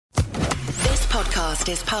podcast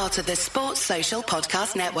is part of the Sports Social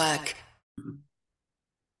Podcast Network.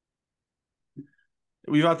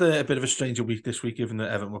 We've had a bit of a stranger week this week, given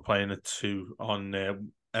that Everton were playing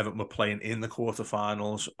Everton were playing in the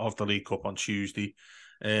quarterfinals of the League Cup on Tuesday.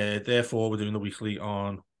 Therefore, we're doing the weekly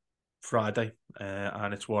on Friday,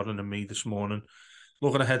 and it's Warren and me this morning,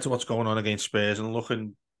 looking ahead to what's going on against Spurs and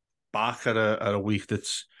looking back at a week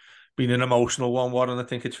that's been an emotional one. Warren, I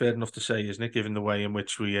think it's fair enough to say, isn't it, given the way in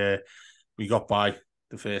which we got by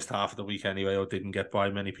the first half of the week anyway, or didn't get by.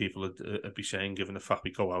 Many people would be saying, given the fact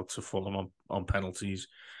we go out to Fulham on penalties.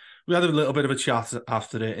 We had a little bit of a chat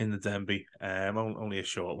after it in the Denby, only a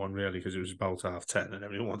short one really, because it was about 10:30 and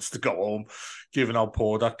everyone wants to go home, given how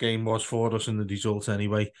poor that game was for us and the result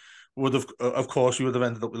anyway. Of course, we would have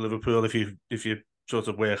ended up with Liverpool if you sort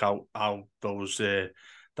of work out how those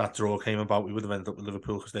that draw came about. We would have ended up with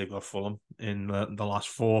Liverpool because they've got Fulham in the last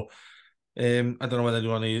four. I don't know whether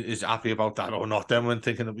anyone is happy about that or not. Then when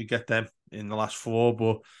thinking that we get them in the last four,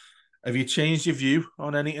 but have you changed your view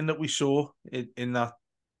on anything that we saw in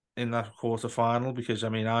that quarter final? Because I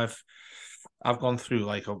mean, I've gone through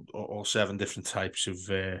like all 7 different types of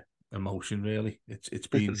emotion. Really, it's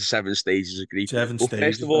been 7 stages of grief. 7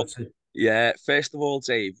 stages. First of all,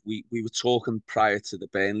 Dave, we were talking prior to the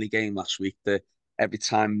Burnley game last week that every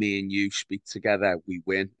time me and you speak together, we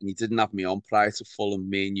win. And you didn't have me on prior to Fulham,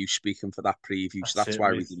 me and you speaking for that preview. So that's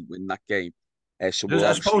why we didn't win that game. I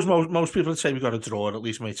suppose most people would say we got a draw at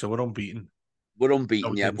least, mate. So we're unbeaten. We're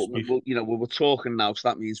unbeaten, yeah. But we're talking now, so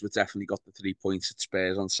that means we've definitely got the 3 points at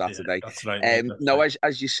Spurs on Saturday. Yeah, that's right. No,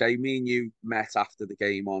 as you say, me and you met after the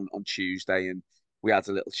game on Tuesday, and we had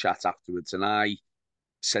a little chat afterwards. And I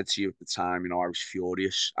said to you at the time, I was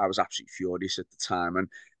furious. I was absolutely furious at the time, and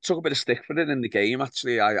took a bit of stick for it in the game.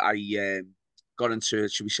 Actually, I got into,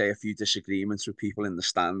 should we say, a few disagreements with people in the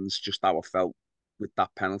stands, just how I felt with that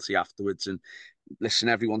penalty afterwards. And listen,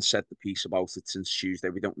 everyone said the piece about it since Tuesday.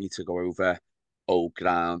 We don't need to go over old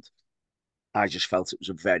ground. I just felt it was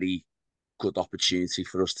a very good opportunity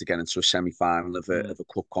for us to get into a semi-final of a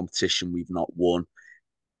cup competition we've not won.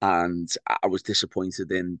 And I was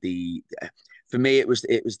disappointed in for me, it was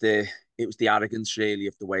the arrogance really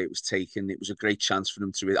of the way it was taken. It was a great chance for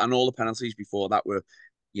them to, and all the penalties before that were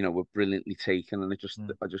brilliantly taken. And I just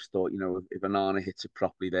thought, if Onana hits it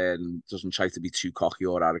properly there and doesn't try to be too cocky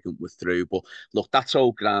or arrogant, we're through. But look, that's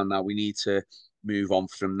old ground now. We need to move on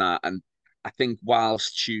from that. And I think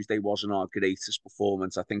whilst Tuesday wasn't our greatest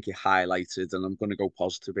performance, I think it highlighted, and I'm going to go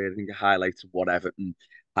positive here, I think it highlighted what Everton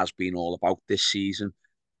has been all about this season.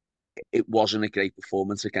 It wasn't a great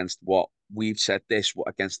performance against what we've said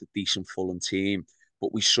against a decent Fulham team,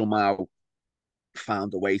 but we somehow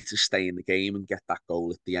found a way to stay in the game and get that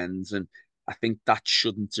goal at the end. And I think that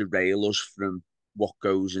shouldn't derail us from what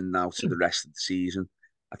goes in now to the rest of the season.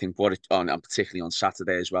 I think and particularly on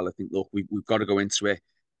Saturday as well, I think, look, we've got to go into it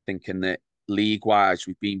thinking that league-wise,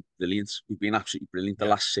 we've been brilliant. We've been absolutely brilliant the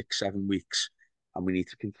last 6-7 weeks, and we need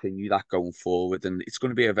to continue that going forward. And it's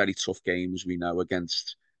going to be a very tough game, as we know,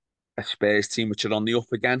 against a Spurs team which are on the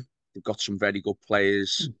up again. They've got some very good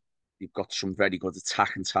players. They've got some very good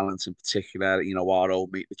attacking talent in particular. Our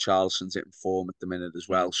old mate, the Richarlison's in form at the minute as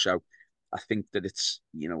well. So I think that it's,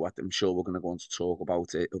 what I'm sure we're going to go on to talk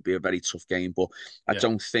about it. It'll be a very tough game, but I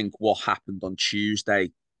don't think what happened on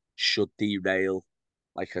Tuesday should derail,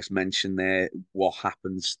 like I mentioned there, what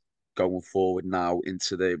happens going forward now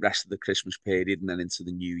into the rest of the Christmas period and then into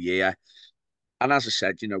the new year. And as I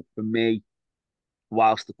said, for me,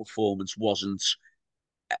 whilst the performance wasn't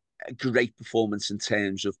a great performance in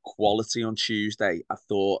terms of quality on Tuesday, I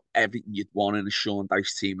thought everything you'd want in a Sean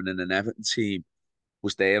Dyche team and in an Everton team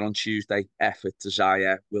was there on Tuesday. Effort,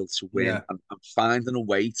 desire, will to win, and finding a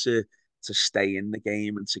way to stay in the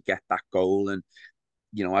game and to get that goal. And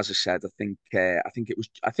as I said,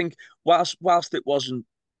 I think whilst it wasn't,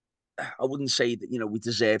 I wouldn't say that we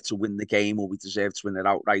deserved to win the game or we deserved to win it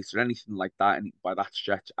outright or anything like that. And by that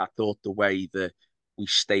stretch, I thought the way that we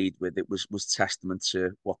stayed with it was testament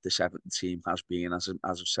to what this Everton team has been, as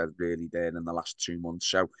I've said, really there in the last 2 months.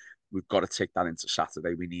 So we've got to take that into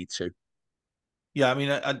Saturday. We need to. Yeah, I mean,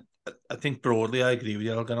 I think broadly I agree with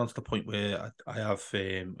you. I'll get on to the point where I have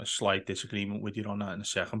a slight disagreement with you on that in a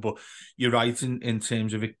second. But you're right in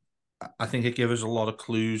terms of it. I think it gives us a lot of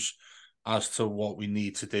clues as to what we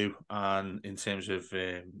need to do, and in terms of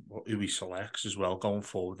who we select as well going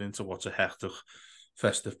forward into what's a hectic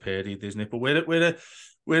festive period, isn't it? But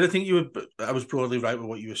where I think I was broadly right with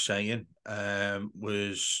what you were saying,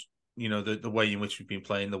 was the way in which we've been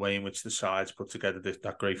playing, the way in which the sides put together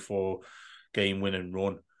that great 4-game winning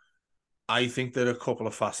run. I think there are a couple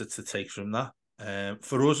of facets to take from that.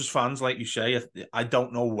 For us as fans, like you say, I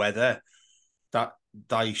don't know whether that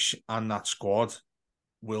Dyche and that squad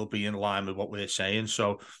will be in line with what we're saying.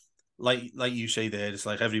 So, like you say there, it's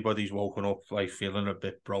like everybody's woken up like feeling a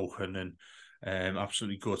bit broken and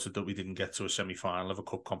absolutely gutted that we didn't get to a semi-final of a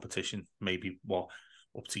cup competition. Maybe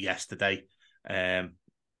up to yesterday,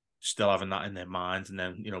 still having that in their minds, and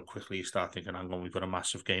then quickly you start thinking, "Hang on, we've got a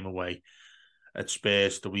massive game away at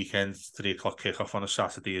Spurs the weekend, 3:00 kickoff on a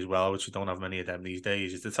Saturday as well, which we don't have many of them these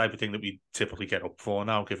days." It's the type of thing that we typically get up for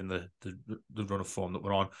now, given the run of form that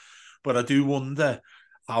we're on. But I do wonder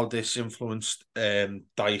how this influenced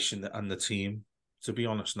Dyche and the team, to be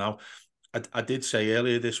honest. Now, I did say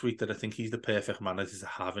earlier this week that I think he's the perfect manager to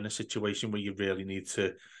have in a situation where you really need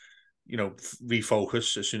to,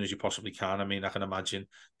 refocus as soon as you possibly can. I mean, I can imagine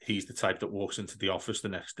he's the type that walks into the office the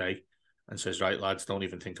next day and says, "Right, lads, don't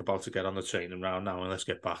even think about to get on the training round now, and let's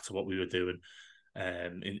get back to what we were doing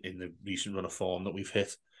in the recent run of form that we've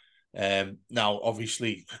hit." Now,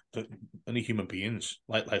 obviously, any human beings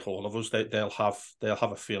like all of us, they'll have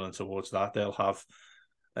a feeling towards that. They'll have,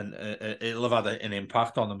 and it'll have had an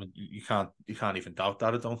impact on them. You can't even doubt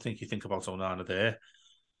that. I don't think you think about Onana there.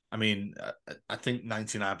 I mean, I think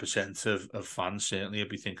 99% of fans certainly would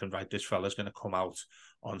be thinking, right, this fella's going to come out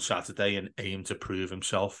on Saturday and aim to prove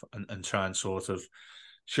himself and try and sort of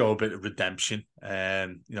show a bit of redemption.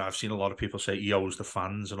 I've seen a lot of people say he owes the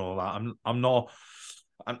fans and all that.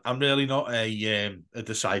 I'm really not a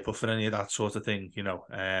disciple for any of that sort of thing,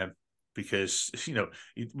 because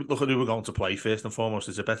look at who we're going to play first and foremost.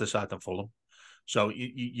 It's a better side than Fulham, so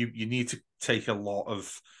you need to take a lot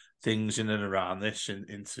of things in and around this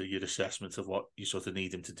into your assessment of what you sort of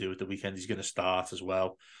need him to do at the weekend. He's going to start as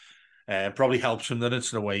well. Probably helps him that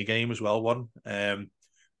it's an away game as well, because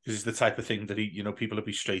it's the type of thing that people would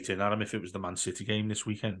be straight in at him if it was the Man City game this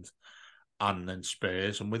weekend and then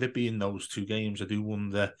Spurs. And with it being those two games, I do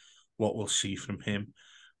wonder what we'll see from him.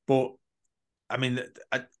 But I mean,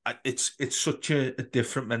 it's such a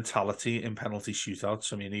different mentality in penalty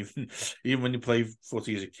shootouts. I mean, even when you play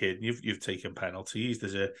footy as a kid, you've taken penalties.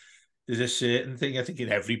 There's a certain thing, I think, in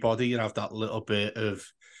everybody. You have that little bit of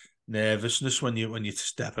nervousness when you're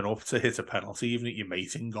stepping up to hit a penalty, even at your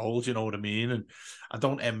mate in goal. Do you know what I mean? And I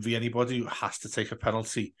don't envy anybody who has to take a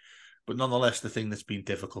penalty. But nonetheless, the thing that's been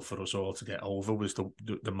difficult for us all to get over was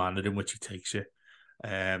the manner in which he takes it.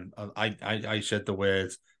 I said the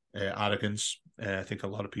word arrogance. I think a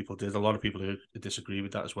lot of people did. A lot of people who disagree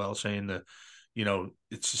with that as well, saying that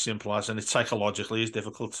it's as simple as, and it's psychologically as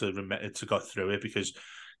difficult to go through it, because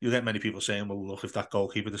you get many people saying, "Well, look, if that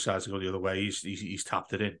goalkeeper decides to go the other way, he's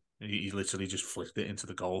tapped it in. He literally just flicked it into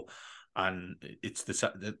the goal." And it's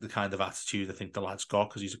the kind of attitude I think the lad's got,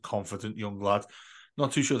 because he's a confident young lad.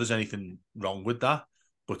 Not too sure there's anything wrong with that,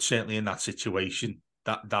 but certainly in that situation,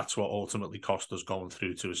 that's what ultimately cost us going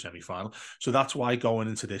through to a semi-final. So that's why going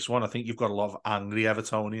into this one, I think you've got a lot of angry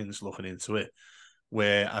Evertonians looking into it,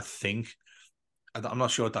 where I think, I'm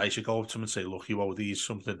not sure Dyche should go up to him and say, "Look, you owe these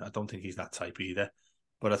something." I don't think he's that type either.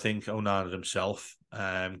 But I think Onana himself,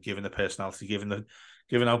 given the personality, given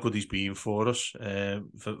how good he's been for us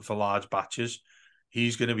for large batches,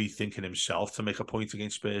 he's going to be thinking himself to make a point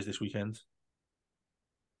against Spurs this weekend.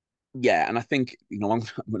 Yeah, and I think, I'm going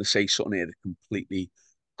to say something here that completely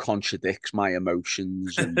contradicts my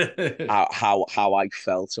emotions and how I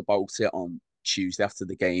felt about it on Tuesday after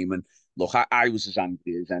the game. And look, I was as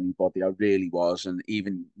angry as anybody. I really was. And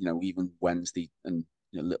even Wednesday and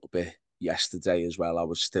a little bit yesterday as well, I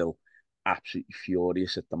was still absolutely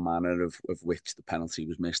furious at the manner of which the penalty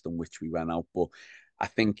was missed and which we went out. But I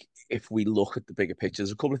think if we look at the bigger picture,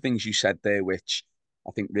 there's a couple of things you said there which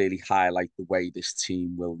I think really highlight the way this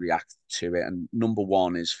team will react to it. And number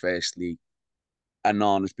one is, firstly,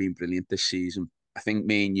 Annan has been brilliant this season. I think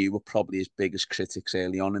me and you were probably his biggest critics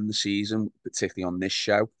early on in the season, particularly on this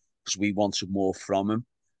show, because we wanted more from him.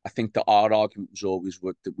 I think that our argument was always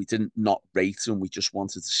that we didn't not rate him, we just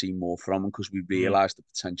wanted to see more from him because we realised the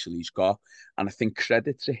potential he's got. And I think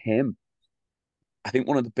credit to him, I think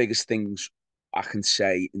one of the biggest things I can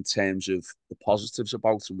say in terms of the positives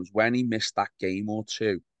about him was when he missed that game or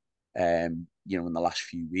two, in the last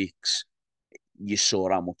few weeks, you saw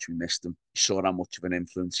how much we missed him. You saw how much of an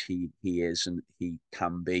influence he is and he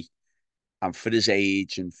can be. And for his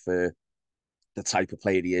age and for the type of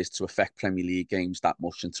player he is, to affect Premier League games that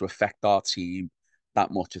much and to affect our team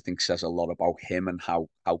that much, I think says a lot about him and how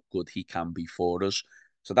good he can be for us.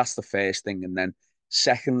 So that's the first thing. And then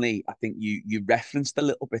secondly, I think you referenced a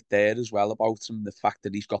little bit there as well about him, the fact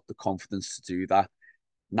that he's got the confidence to do that.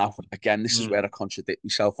 Now, again, this is where I contradict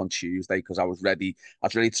myself on Tuesday, because I was ready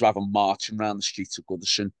to have him marching around the streets of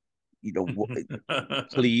Goodison,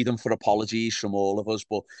 pleading for apologies from all of us.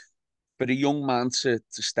 But for a young man to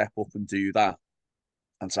step up and do that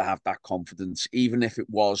and to have that confidence, even if it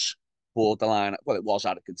was borderline, well, it was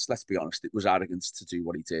arrogance. Let's be honest, it was arrogance to do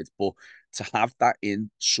what he did. But to have that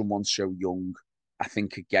in someone so young, I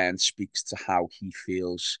think again speaks to how he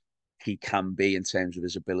feels he can be in terms of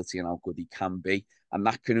his ability and how good he can be. And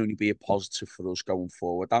that can only be a positive for us going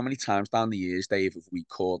forward. How many times down the years, Dave, have we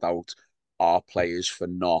called out our players for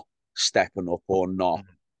not stepping up or not,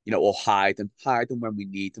 or hiding when we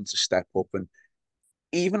need them to step up? And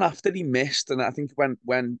even after he missed, and I think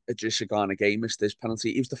when Idrissa Gana Gueye missed his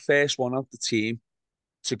penalty, he was the first one of the team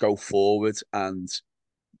to go forward and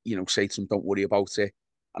say to him, "Don't worry about it."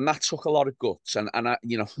 And that took a lot of guts. And I,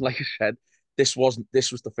 like I said, this was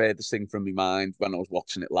the furthest thing from my mind when I was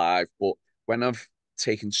watching it live. But when I've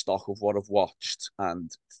taken stock of what I've watched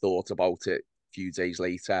and thought about it a few days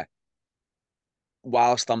later,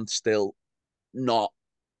 whilst I'm still not,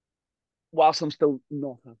 happy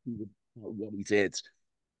with what he did,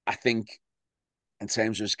 I think in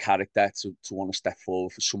terms of his character to want to step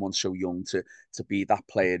forward for someone so young to be that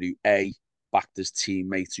player who backed his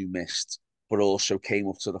teammate who missed, but also came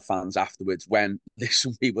up to the fans afterwards when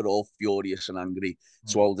listen, we were all furious and angry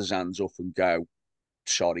to hold his hands up and go,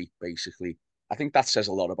 sorry, basically. I think that says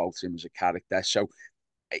a lot about him as a character. So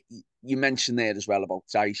you mentioned there as well about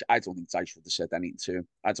Dyche. I don't think Dyche would have said anything to him.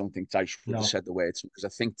 I don't think Dyche would have said the word to him because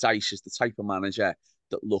I think Dyche is the type of manager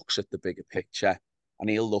that looks at the bigger picture and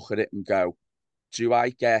he'll look at it and go, do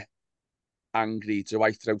I get angry? Do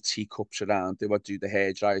I throw teacups around? Do I do the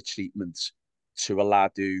hairdryer treatments to a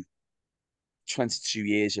lad who 22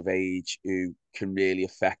 years of age who can really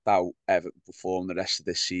affect how Everton perform the rest of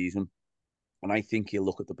this season? And I think he'll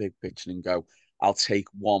look at the big picture and go, I'll take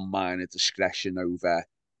one minor discretion over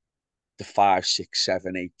the 5, 6,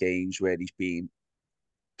 7, 8 games where he's been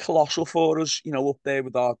colossal for us, up there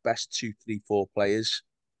with our best 2, 3, 4 players.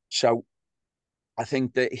 So I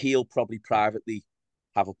think that he'll probably privately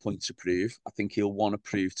have a point to prove. I think he'll want to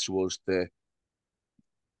prove to us that,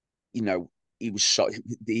 he was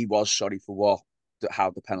sorry for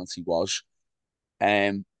how the penalty was.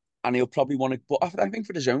 And he'll probably want to, but I think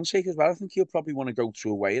for his own sake as well, I think he'll probably want to go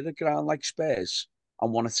to away at a ground like Spurs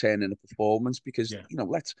and want to turn in a performance because,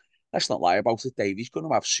 let's not lie about it, Dave. He's going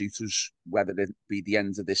to have suitors, whether it be the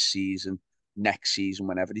end of this season, next season,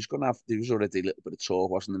 whenever. He's going to have, there was already a little bit of talk,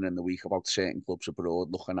 wasn't there, in the week about certain clubs abroad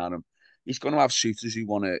looking at him. He's going to have suitors who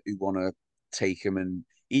want to take him, and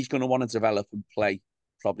he's going to want to develop and play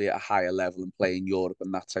probably at a higher level and play in Europe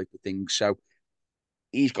and that type of thing. So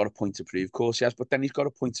he's got a point to prove, of course he has, but then he's got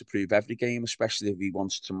a point to prove every game, especially if he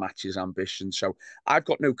wants to match his ambition. So I've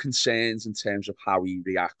got no concerns in terms of how he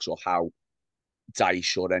reacts or how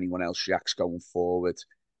Dyche or anyone else reacts going forward.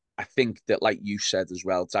 I think that, like you said as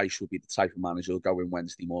well, Dyche will be the type of manager who'll go in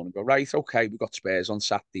Wednesday morning and go, right, okay, we've got Spurs on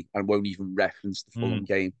Saturday, and won't even reference the Fulham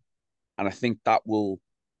game. And I think that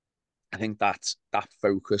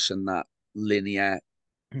focus and that linear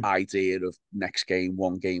idea of next game,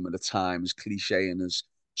 one game at a time, as cliche and as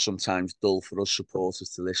sometimes dull for us supporters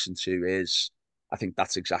to listen to, is I think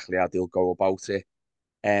that's exactly how they'll go about it.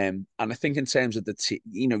 And I think in terms of the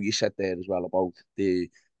you said there as well about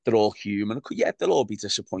they're all human. Yeah, they'll all be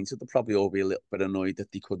disappointed. They'll probably all be a little bit annoyed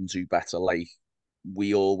that they couldn't do better, like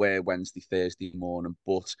we all were Wednesday, Thursday morning.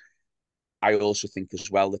 But I also think as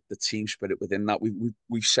well that the team spirit within that,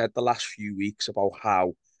 we've said the last few weeks about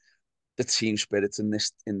how the team spirit in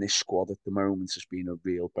this squad at the moment has been a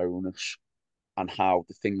real bonus, and how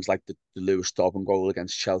the things like the Lewis Dobbin goal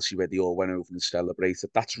against Chelsea, where they all went over and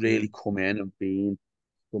celebrated, that's really come in and been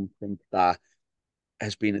something that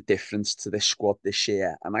has been a difference to this squad this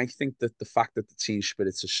year. And I think that the fact that the team spirit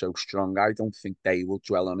is so strong, I don't think they will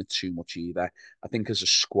dwell on it too much either. I think as a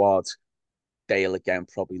squad, they'll again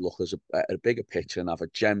probably look as a bigger picture and have a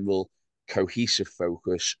general cohesive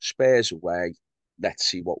focus. Spurs away, let's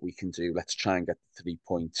see what we can do. Let's try and get the 3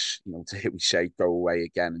 points, to hit, we say, go away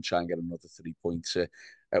again and try and get another 3 points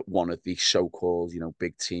at one of these so-called,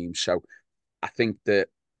 big teams. So I think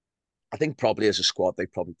probably as a squad, they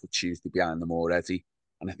probably put Tuesday behind them already.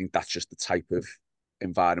 And I think that's just the type of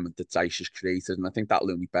environment that Dyche has created. And I think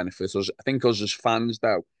that'll only benefit us. I think us as fans,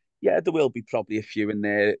 though, yeah, there will be probably a few in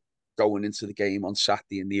there going into the game on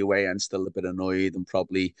Saturday in the away end still a bit annoyed, and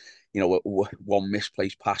probably, one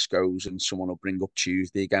misplaced pass goes and someone will bring up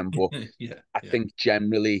Tuesday again. But I think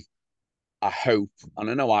generally, I hope, and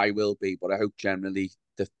I know I will be, but I hope generally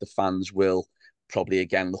that the fans will probably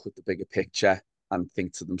again look at the bigger picture and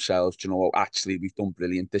think to themselves, do you know what, actually, we've done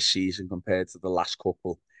brilliant this season compared to the last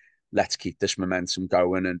couple. Let's keep this momentum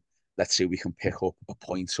going and let's see if we can pick up a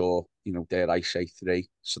point or, dare I say 3.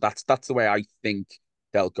 So that's the way I think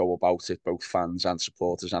they'll go about it, both fans and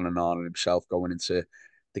supporters, and Onana himself going into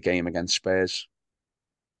the game against Spurs.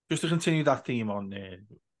 Just to continue that theme on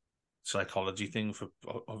psychology thing for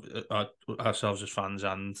ourselves as fans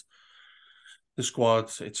and the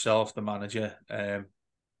squad itself, the manager.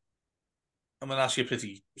 I'm going to ask you a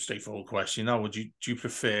pretty straightforward question now. Do you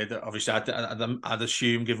prefer that? Obviously, I'd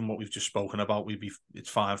assume, given what we've just spoken about, it's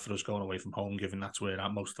fine for us going away from home, given that's where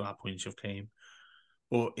most of our points have came.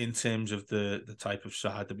 But in terms of the type of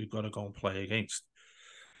side that we've got to go and play against,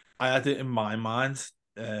 I had it in my mind,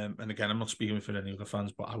 and again, I'm not speaking for any other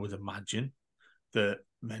fans, but I would imagine that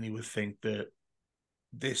many would think that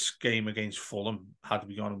this game against Fulham, had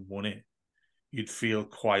we gone and won it, you'd feel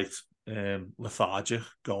quite lethargic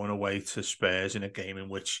going away to Spurs in a game in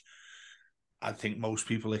which I think most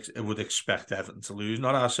people would expect Everton to lose.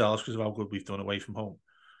 Not ourselves because of how good we've done away from home,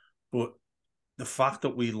 but the fact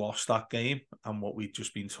that we lost that game and what we've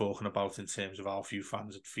just been talking about in terms of how few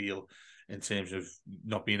fans would feel in terms of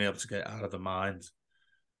not being able to get out of the mind.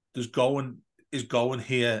 Is going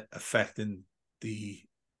here affecting the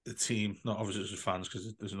team, not obviously as fans,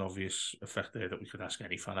 because there's an obvious effect there that we could ask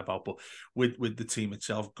any fan about, but with the team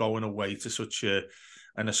itself going away to such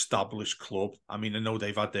an established club. I mean, I know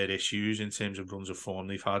they've had their issues in terms of runs of form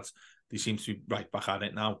they've had. They seem to be right back at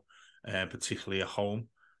it now, particularly at home.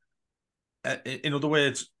 In other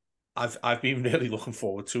words, I've been really looking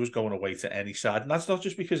forward to us going away to any side, and that's not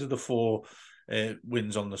just because of the 4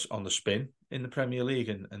 wins on the spin in the Premier League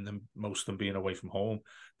and then most of them being away from home.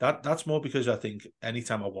 That's more because I think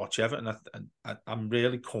anytime I watch Everton, I'm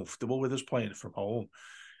really comfortable with us playing from home,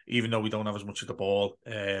 even though we don't have as much of the ball.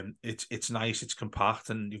 It's nice, it's compact,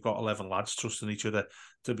 and you've got 11 lads trusting each other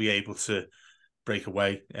to be able to break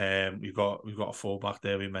away. We've got a fullback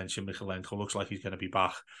there. We mentioned Mykolenko looks like he's going to be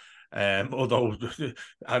back. Although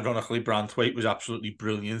ironically Branthwaite was absolutely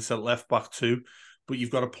brilliant at left back too. But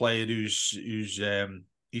you've got a player who's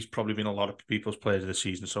he's probably been a lot of people's player of the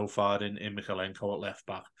season so far in Mykolenko at left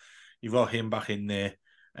back. You've got him back in there.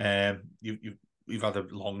 You've had a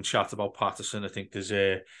long chat about Patterson. I think there's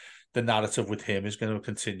the narrative with him is going to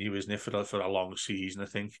continue, isn't it, for a long season, I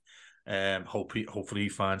think. Hopefully he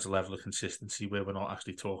finds a level of consistency where we're not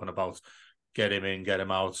actually talking about get him in, get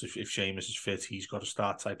him out. If Seamus is fit, he's got to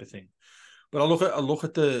start type of thing. But I look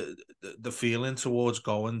at the feeling towards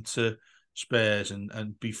going to Spurs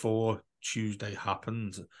and before Tuesday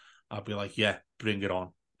happened, I'd be like, yeah, bring it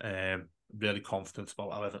on. Really confident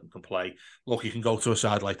about how Everton can play. Look, you can go to a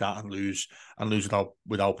side like that and lose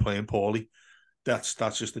without playing poorly. That's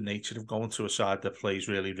just the nature of going to a side that plays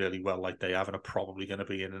really, really well like they have and are probably going to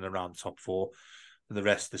be in and around the top 4 for the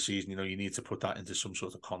rest of the season. You know, you need to put that into some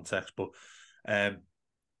sort of context. But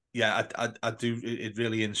yeah, I do. It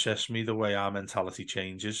really interests me the way our mentality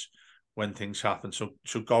changes when things happen. So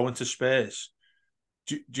going to Spurs,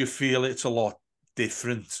 do you feel it's a lot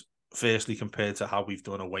different, firstly, compared to how we've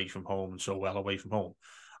done away from home and so well away from home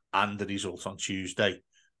and the result on Tuesday?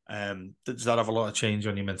 Does that have a lot of change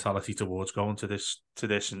on your mentality towards going to this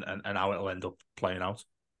and how it'll end up playing out?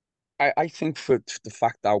 I think for the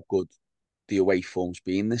fact how good the away form's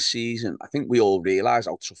been this season, I think we all realise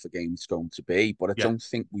how tough a game it's going to be, but I don't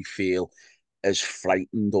think we feel as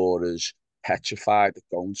frightened or as petrified of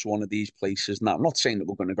going to one of these places. Now, I'm not saying that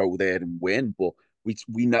we're going to go there and win, but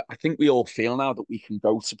we know, I think we all feel now that we can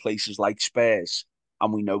go to places like Spurs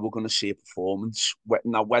and we know we're going to see a performance.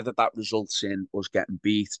 Now, whether that results in us getting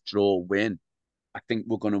beat, draw, win, I think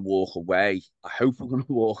we're going to walk away. I hope we're going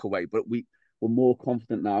to walk away, but we're more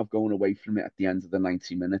confident now of going away from it at the end of the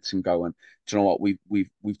 90 minutes and going, do you know what,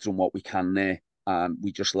 we've done what we can there, and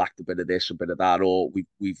we just lacked a bit of this, a bit of that, or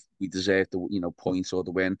we deserve the point or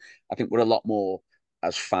the win. I think we're a lot more,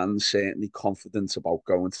 as fans, certainly confident about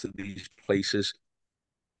going to these places.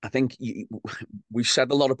 I think we've said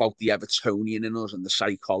a lot about the Evertonian in us and the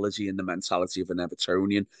psychology and the mentality of an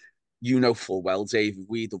Evertonian. You know full well, Dave, if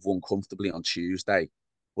we'd have won comfortably on Tuesday,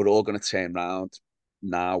 we're all going to turn around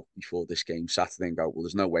now before this game Saturday and go, well,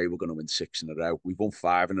 there's no way we're going to win 6 in a row. We've won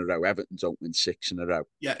 5 in a row. Everton don't win 6 in a row.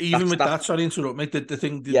 Yeah, even with that, sorry to interrupt, mate. The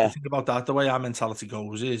thing about that, the way our mentality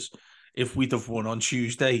goes is, if we'd have won on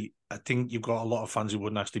Tuesday, I think you've got a lot of fans who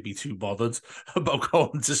wouldn't actually be too bothered about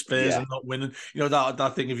going to Spurs and not winning. You know,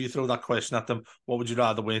 that thing, if you throw that question at them, what would you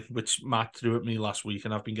rather win? Which Matt threw at me last week,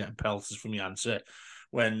 and I've been getting pelters from the answer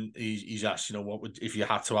when he's asked, you know, what would, if you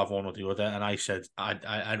had to have one or the other? And I said,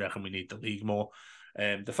 I reckon we need the league more.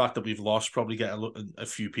 The fact that we've lost probably get a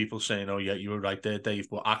few people saying, oh yeah, you were right there, Dave.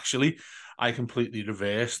 But actually, I completely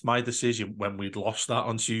reversed my decision when we'd lost that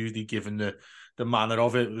on Tuesday, given the manner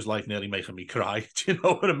of it. It was like nearly making me cry. Do you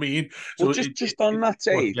know what I mean? Well, so just on that,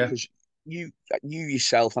 Dave, because you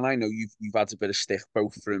yourself, and I know you've had a bit of stick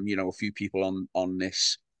both from a few people on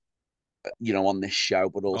this on this show,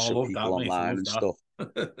 but I also love people that, mate. I online love and stuff.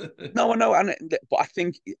 that. No, I know, but I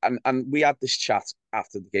think, and we had this chat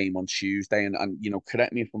after the game on Tuesday, and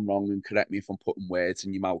correct me if I'm wrong, and correct me if I'm putting words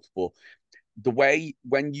in your mouth, but the way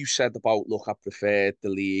when you said about, look, I preferred the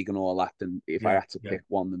league and all that, and if I Yeah, had to yeah. pick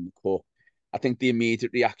one, then the cup. I think the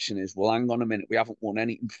immediate reaction is, well, hang on a minute, we haven't won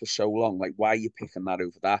anything for so long. Like, why are you picking that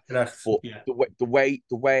over that? Correct. But Yeah. the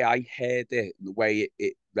way I heard it, and the way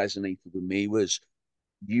it resonated with me was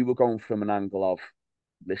you were going from an angle of,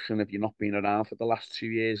 listen, have you not been around for the last 2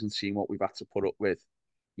 years and seen what we've had to put up with?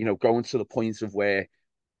 Going to the point of where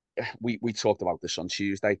we talked about this on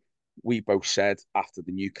Tuesday. We both said after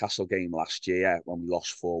the Newcastle game last year when we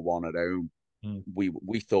lost 4-1 at home, Mm.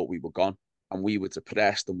 we thought we were gone, and we were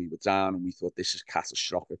depressed and we were down, and we thought this is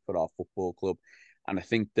catastrophic for our football club. And I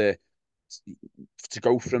think that to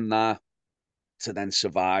go from that to then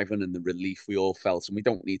surviving, and the relief we all felt, and we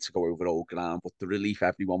don't need to go over old ground, but the relief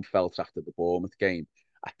everyone felt after the Bournemouth game.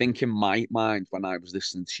 I think in my mind, when I was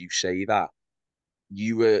listening to you say that,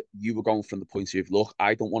 you were going from the point of view of, look,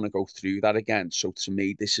 I don't want to go through that again. So to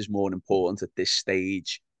me, this is more important at this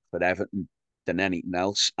stage for Everton than anything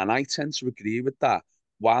else. And I tend to agree with that.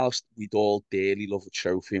 Whilst we'd all dearly love a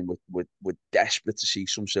trophy, and we're desperate to see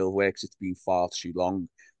some silverware because it's been far too long.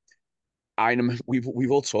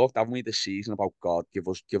 We've all talked, haven't we, this season about, God, give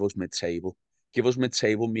us mid-table. Give us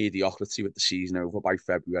mid-table mediocrity with the season over by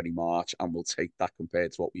February, March, and we'll take that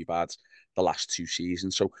compared to what we've had the last 2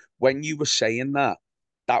 seasons. So when you were saying that,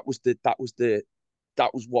 that was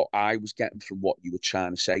what I was getting from what you were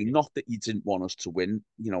trying to say. Not that you didn't want us to win,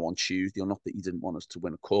 on Tuesday, or not that you didn't want us to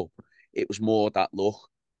win a cup. It was more that, look,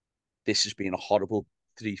 this has been a horrible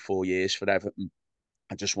 3-4 years for Everton.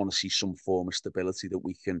 I just want to see some form of stability that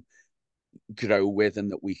we can grow with, and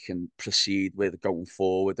that we can proceed with going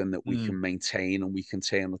forward, and that we Mm. can maintain, and we can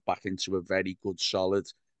turn us back into a very good, solid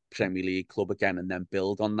Premier League club again, and then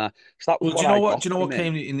build on that. So that was Well, what I got Do you know from what it.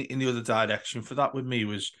 came in the other direction for that with me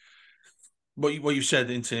was what you said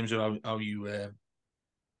in terms of how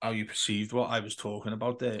you perceived what I was talking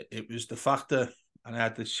about there. It was the fact that, and I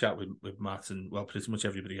had this chat with Matt and, well, pretty much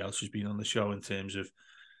everybody else who's been on the show, in terms of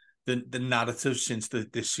the narrative since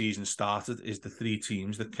this season started is the three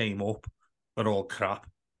teams that came up are all crap,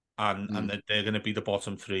 and that they're going to be the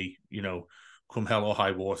bottom three. Come hell or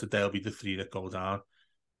high water, they'll be the three that go down.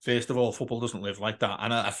 First of all, football doesn't live like that,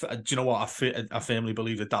 and do you know what? I firmly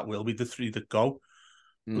believe that will be the three that go.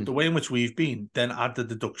 But the way in which we've been, then add the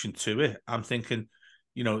deduction to it. I'm thinking,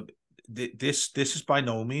 this is by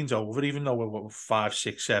no means over. Even though we're 5,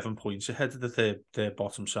 6, 7 points ahead of the third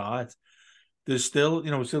bottom side, there's still,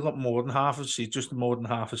 we've still got more than half a season, just more than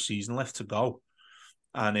half a season left to go.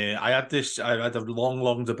 And I had a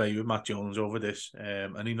long debate with Matt Jones over this,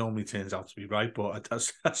 and he normally turns out to be right. But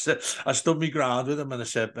I stood my ground with him, and I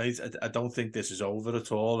said, mate, I don't think this is over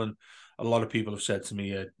at all. And a lot of people have said to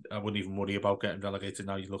me, I wouldn't even worry about getting relegated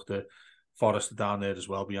now. You look at Forest down there as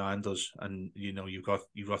well behind us, and you've got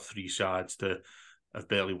three sides that have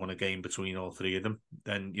barely won a game between all three of them.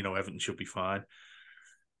 Then Everton should be fine.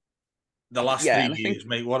 The last Yeah, three and I think, years,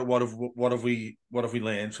 mate. What have we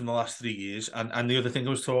learned from the last 3 years? And the other thing,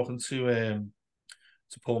 I was talking to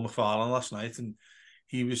Paul McFarlane last night, and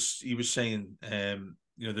he was saying,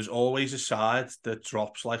 there's always a side that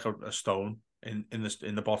drops like a stone in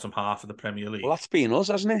the bottom half of the Premier well, League. that's been us,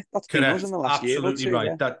 hasn't it? That's been us in Correct, the last year or absolutely two.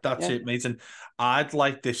 right. Yeah, That's yeah. it, mate. And I'd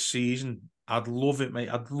like this season. I'd love it, mate.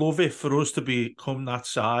 I'd love it for us to become that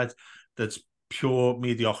side that's pure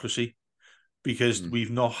mediocrity, because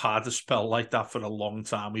we've not had a spell like that for a long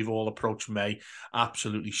time. We've all approached May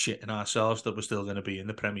absolutely shitting ourselves that we're still going to be in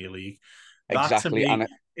the Premier League. That, to Exactly. me, And yeah,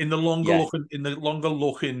 in the longer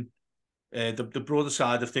looking, the broader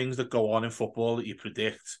side of things that go on in football that you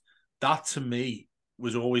predict, that to me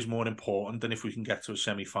was always more important than if we can get to a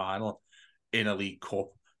semi-final in a League Cup.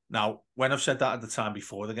 Now, when I've said that at the time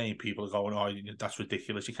before the game, people are going, "Oh, that's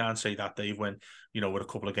ridiculous. You can't say that, Dave, when, we're a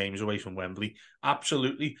couple of games away from Wembley."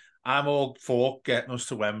 Absolutely. I'm all for getting us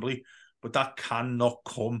to Wembley, but that cannot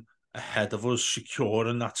come ahead of us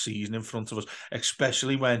securing that season in front of us,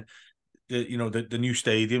 especially when the new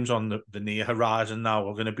stadiums on the near horizon now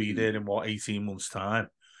are going to be there in 18 months' time.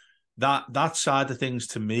 That side of things,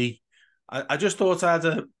 to me, I just thought I had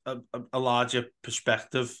a larger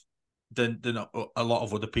perspective than a lot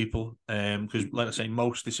of other people. Because, like I say,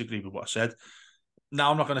 most disagree with what I said.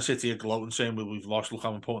 Now, I'm not going to sit here gloating saying, well, we've lost, look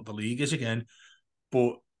how important the league is again.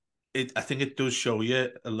 But I think it does show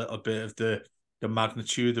you a little bit of the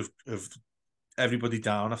magnitude of everybody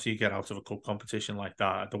down after you get out of a cup competition like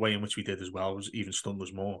that. The way in which we did as well was even stunned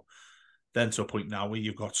us more. then to a point now where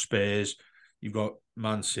you've got Spurs, you've got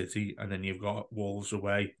Man City, and then you've got Wolves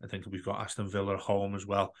away. I think we've got Aston Villa at home as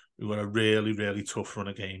well. We've got a really, really tough run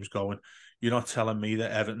of games going. You're not telling me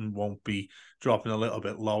that Everton won't be dropping a little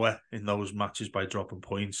bit lower in those matches by dropping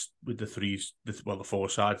points with the four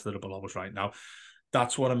sides that are below us right now.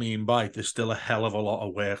 That's what I mean by there's still a hell of a lot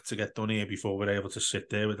of work to get done here before we're able to sit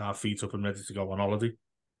there with our feet up and ready to go on holiday.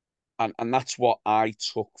 And that's what I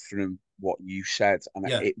took from what you said. And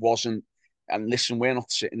it wasn't, and listen, we're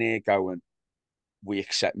not sitting here going, we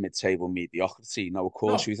accept mid-table mediocrity. No, of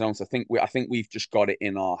course we don't. I think we've just got it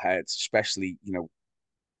in our heads, especially,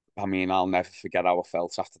 I mean, I'll never forget how I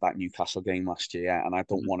felt after that Newcastle game last year, and I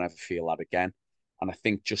don't want to ever feel that again. And I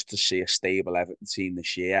think just to see a stable Everton team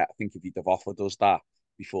this year, I think if you'd have offered us that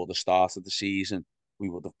before the start of the season, we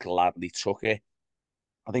would have gladly took it.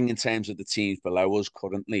 I think in terms of the teams below us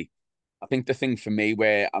currently, I think the thing for me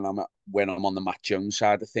when I'm on the Matt Jones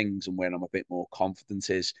side of things and when I'm a bit more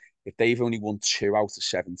confident is if they've only won 2 out of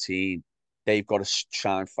 17, they've got to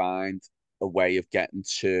try and find a way of getting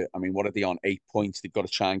to, I mean, what are they on? 8 points. They've got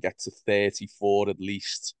to try and get to 34 at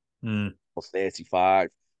least, or 35,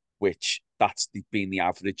 which that's been the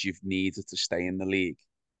average you've needed to stay in the league.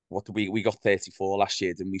 What did we got 34 last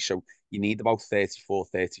year, didn't we? So you need about 34,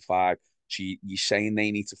 35. So you're saying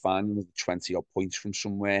they need to find another 20 odd points from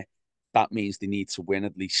somewhere. That means they need to win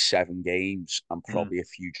at least 7 games and probably a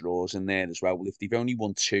few draws in there as well. Well, if they've only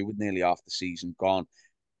won 2 with nearly half the season gone,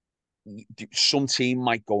 some team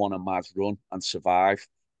might go on a mad run and survive.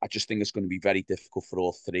 I just think it's going to be very difficult for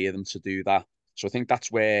all 3 of them to do that. So I think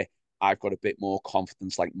that's where I've got a bit more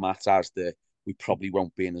confidence, like Matt has, that we probably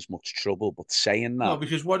won't be in as much trouble. But saying that, no,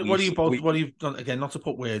 because what are you both? What you've done again? Not to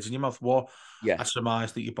put words in your mouth. What I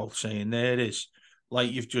surmise that you're both saying there is like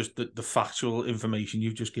you've just the factual information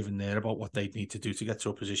you've just given there about what they need to do to get to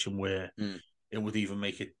a position where it would even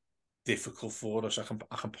make it difficult for us.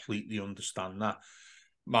 I completely understand that.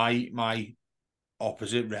 My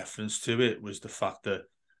opposite reference to it was the fact that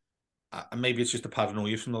maybe it's just a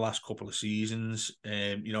paranoia from the last couple of seasons.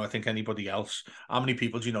 I think anybody else, how many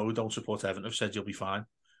people do you know who don't support Everton have said you'll be fine?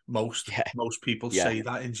 Most people say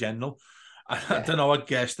that in general. I don't know. I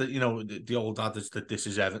guess that the old adage that this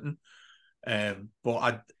is Everton,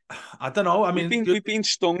 but I don't know. I mean, we've been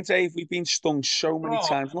stung, Dave. We've been stung so many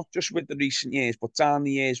times, not just with the recent years, but down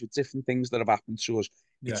the years with different things that have happened to us.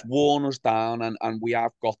 It's worn us down, and we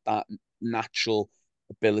have got that natural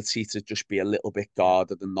ability to just be a little bit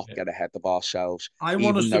guarded and not get ahead of ourselves. I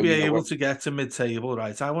want us to be able to get to mid-table,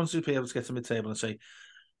 right? I want us to be able to get to mid-table and say,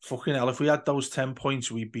 fucking hell, if we had those 10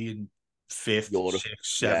 points, we'd be in 5th, 6th,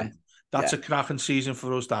 7th. That's a cracking season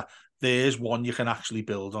for us. There's one you can actually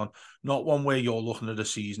build on. Not one where you're looking at a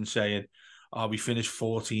season saying, we finished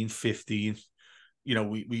 14th, 15th.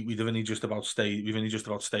 We've only just about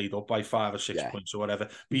stayed up by 5 or 6 points or whatever,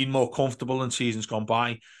 being more comfortable in seasons gone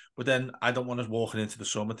by. But then I don't want us walking into the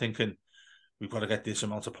summer thinking we've got to get this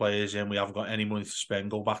amount of players in, we haven't got any money to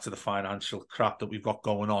spend, go back to the financial crap that we've got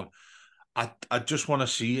going on. I just want to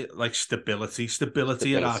see it like stability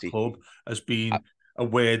at our club as being a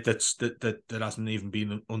word that hasn't even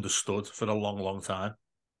been understood for a long, long time.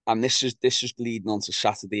 And this is leading on to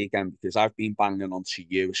Saturday again, because I've been banging on to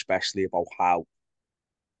you, especially about how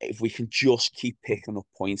if we can just keep picking up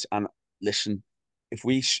points. And listen, if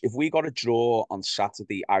we got a draw on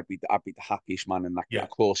Saturday, I'd be the happiest man in that. Of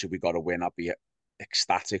course, if we got a win, I'd be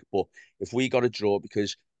ecstatic. But if we got a draw,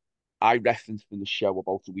 because I referenced in the show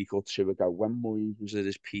about a week or 2 ago, when Moyes was at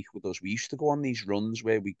his peak with us, we used to go on these runs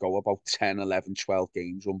where we go about 10, 11, 12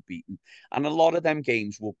 games unbeaten. And a lot of them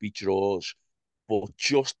games will be draws. But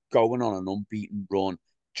just going on an unbeaten run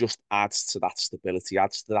just adds to that stability,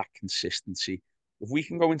 adds to that consistency. If we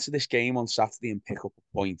can go into this game on Saturday and pick up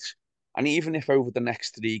a point, and even if over the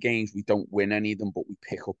next 3 games we don't win any of them, but we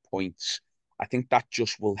pick up points, I think that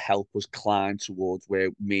just will help us climb towards where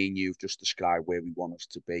me and you've just described where we want us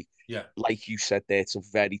to be. Yeah. Like you said there, it's a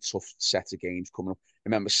very tough set of games coming up.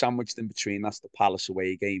 Remember, sandwiched in between, that's the Palace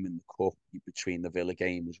away game and the Cup, between the Villa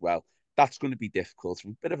game as well. That's going to be difficult. A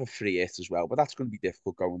bit of a free hit as well, but that's going to be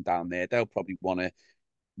difficult going down there. They'll probably want to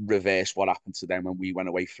reverse what happened to them when we went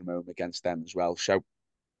away from home against them as well. So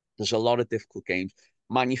there's a lot of difficult games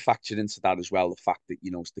manufactured into that as well. The fact that,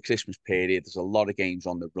 it's the Christmas period, there's a lot of games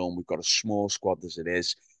on the run. We've got a small squad as it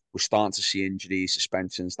is. We're starting to see injuries,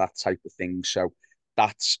 suspensions, that type of thing. So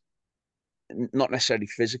that's not necessarily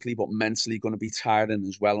physically, but mentally going to be tiring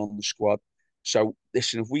as well on the squad. So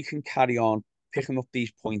listen, if we can carry on picking up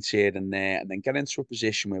these points here and there, and then get into a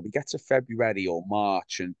position where we get to February or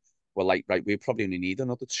March and we're like, right, we probably only need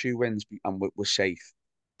another 2 wins and we're safe.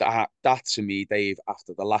 that to me, Dave,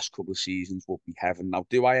 after the last couple of seasons, would be heaven. Now,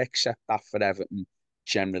 do I accept that for Everton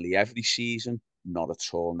generally every season? Not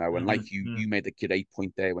at all, no. And like you made a great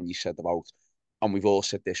point there when you said about, and we've all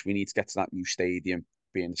said this, we need to get to that new stadium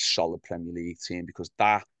being a solid Premier League team, because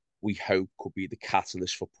that, we hope, could be the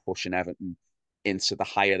catalyst for pushing Everton into the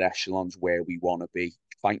higher echelons where we want to be,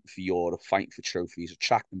 fighting for Europe, fighting for trophies,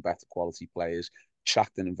 attracting better quality players,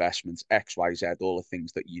 attracting investments, X, Y, Z, all the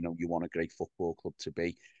things that you want a great football club to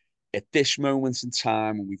be. At this moment in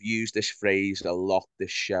time, and we've used this phrase a lot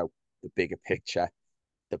this show, the bigger picture.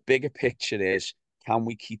 The bigger picture is, can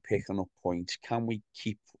we keep picking up points? Can we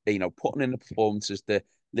keep, putting in the performances that,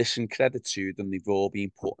 listen, credit to them, they've all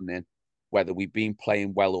been putting in, whether we've been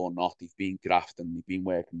playing well or not, they've been grafting, they've been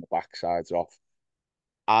working the backsides off.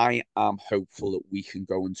 I am hopeful that we can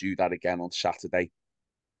go and do that again on Saturday.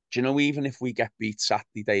 Do you know, even if we get beat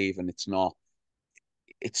Saturday, Dave, and it's not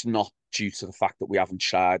due to the fact that we haven't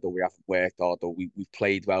tried or we haven't worked hard or we've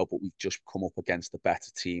played well, but we've just come up against a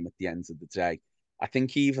better team at the end of the day. I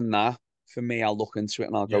think even that, for me, I'll look into it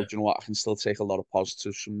and I'll go, do you know what? I can still take a lot of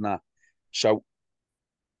positives from that. So,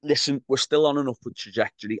 listen, we're still on an upward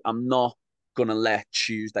trajectory. I'm not going to let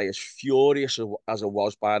Tuesday, as furious as I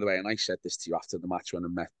was, by the way, and I said this to you after the match when I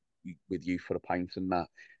met with you for a pint and that,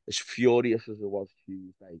 as furious as I was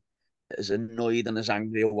Tuesday, as annoyed and as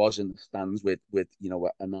angry I was in the stands with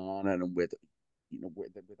Onana and with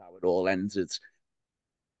how it all ended,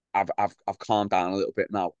 I've calmed down a little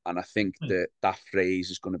bit now, and I think that phrase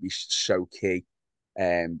is going to be so key.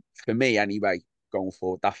 For me anyway, going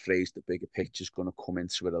forward, that phrase, the bigger picture, is going to come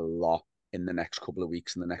into it a lot in the next couple of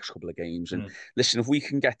weeks and the next couple of games. And listen, if we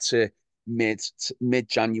can get to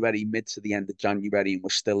mid-January, mid to the end of January, and we're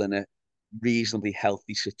still in a reasonably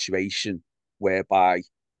healthy situation whereby,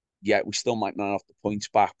 yeah, we still might not have the points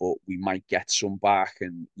back, but we might get some back,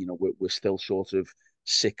 and we're still sort of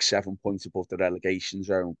 6-7 points above the relegation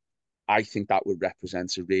zone. I think that would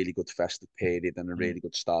represent a really good festive period and a really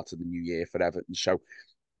good start to the new year for Everton. So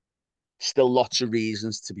still lots of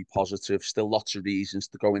reasons to be positive, still lots of reasons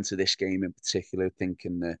to go into this game in particular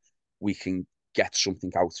thinking that we can get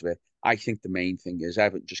something out of it. I think the main thing is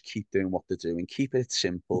Everton just keep doing what they're doing, keep it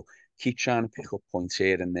simple, keep trying to pick up points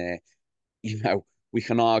here and there. We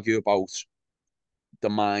can argue about the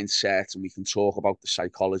mindset and we can talk about the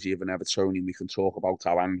psychology of an Evertonian. We can talk about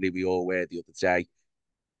how angry we all were the other day.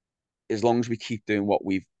 As long as we keep doing what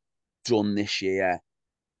we've done this year,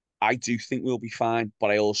 I do think we'll be fine.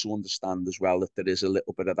 But I also understand as well that there is a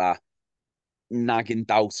little bit of that nagging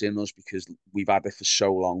doubt in us because we've had it for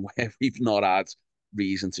so long where we've not had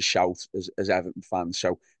reason to shout as Everton fans.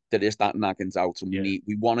 So there is that nagging doubt, and we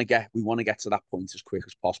want to get to that point as quick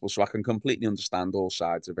as possible. So I can completely understand all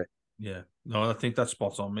sides of it. Yeah, no, I think that's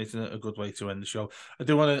spot on, mate. A good way to end the show. I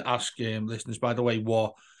do want to ask listeners, by the way,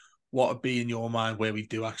 what would be in your mind where we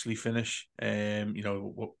do actually finish?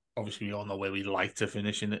 Obviously we all know where we like to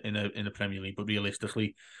finish in the Premier League, but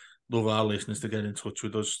realistically, love our listeners to get in touch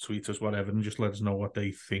with us, tweet us, whatever, and just let us know what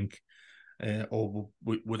they think or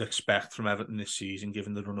would expect from Everton this season,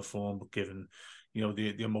 given the run of form, but given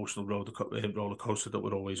the emotional roller coaster that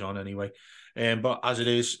we're always on anyway. But as it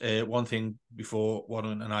is, one thing before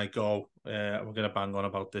Warren and I go, we're going to bang on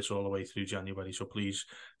about this all the way through January, so please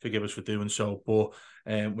forgive us for doing so. But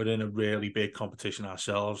we're in a really big competition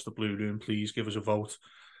ourselves, the Blue Room. Please give us a vote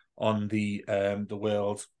on the UK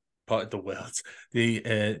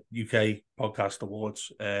Podcast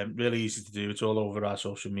Awards. Really easy to do. It's all over our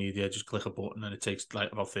social media. Just click a button and it takes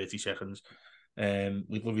like about 30 seconds.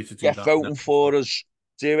 We'd love you to do that. Voting for us.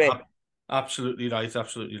 Do it. Absolutely right.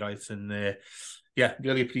 And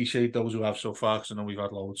really appreciate those who have so far, because I know we've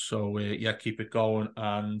had loads. So keep it going.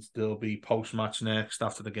 And there'll be post-match next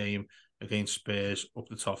after the game against Spurs. Up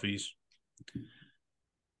the Toffees.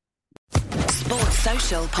 Sports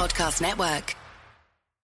Social Podcast Network.